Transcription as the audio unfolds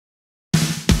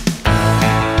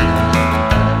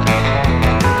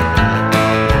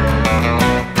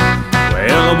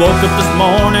woke up this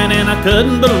morning and I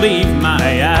couldn't believe my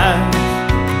eyes.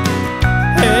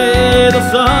 Hey, the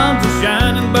sun's a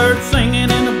shining, birds singing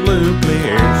in a blue,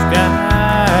 clear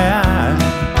sky.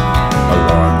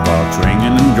 Alarm clock's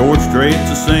ringing and George Strait's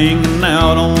a singing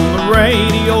out on the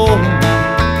radio.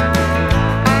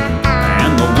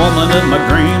 And the woman of my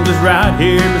dreams is right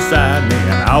here beside me,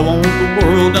 and I want the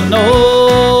world to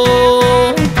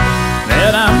know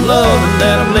that I'm loving,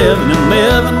 that I'm living, and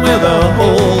living with a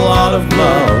whole lot of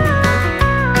love.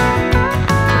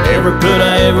 Never could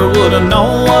I ever would have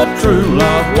known what true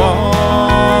love was.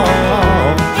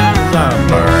 I'm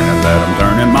learning that I'm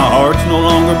turning, my heart's no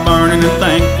longer burning, and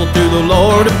thankful to the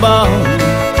Lord above.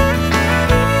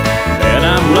 That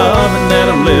I'm loving, that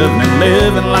I'm living, and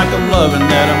living like I'm loving,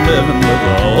 that I'm living with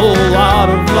a whole lot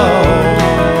of love.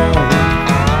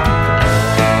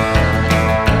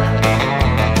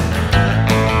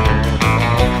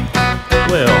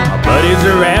 Well, my buddies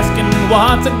are asking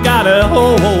what's got a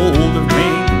hold of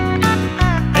me.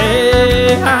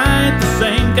 Hey, I ain't the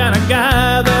same kind of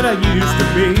guy that I used to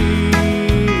be.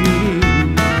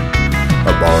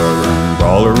 A borrower and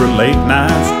brawler, a late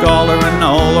night scholar, and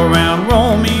all around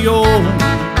Romeo.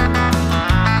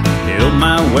 Held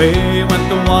my way, went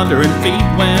to wandering feet,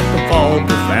 went to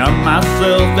falter, found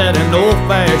myself at an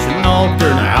old-fashioned altar.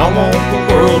 Now I want the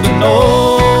world to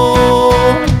know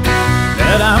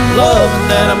that I'm loving,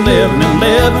 that I'm living, and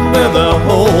living with a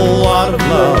whole lot of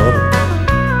love.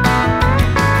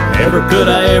 Never could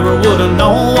I ever would have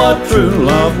known what true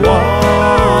love was.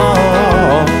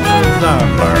 I'm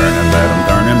learning that I'm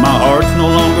turning, my heart's no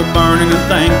longer burning, and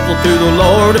thankful to the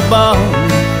Lord above.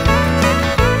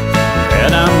 That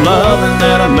I'm loving,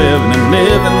 that I'm living, and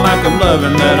living like I'm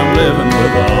loving, that I'm living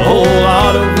with a whole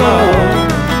lot of love.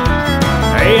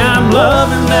 Hey, I'm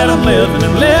loving, that I'm living,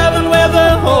 and living with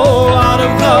a whole lot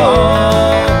of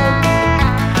love.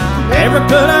 Never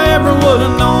could I ever would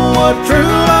have known what true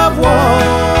love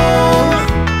was.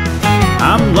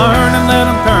 I'm learning that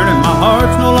I'm turning, my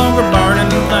heart's no longer burning,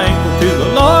 and thankful to the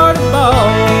Lord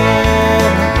above.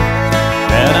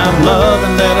 That I'm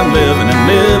loving, that I'm living, and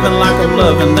living like I'm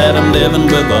loving, that I'm living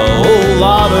with a whole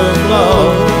lot of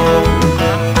love.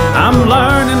 I'm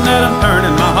learning that I'm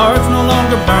turning, my heart's no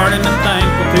longer burning, and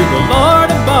thankful to the Lord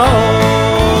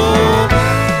above.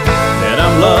 That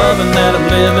I'm loving, that I'm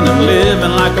living, and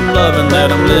living like I'm loving,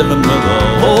 that I'm living with a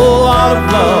whole lot of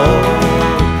love.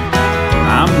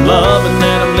 I'm loving,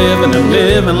 that I'm living, and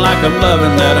living like I'm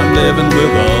loving, that I'm living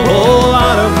with a whole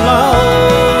lot of love.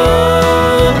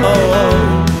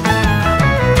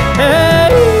 Hey.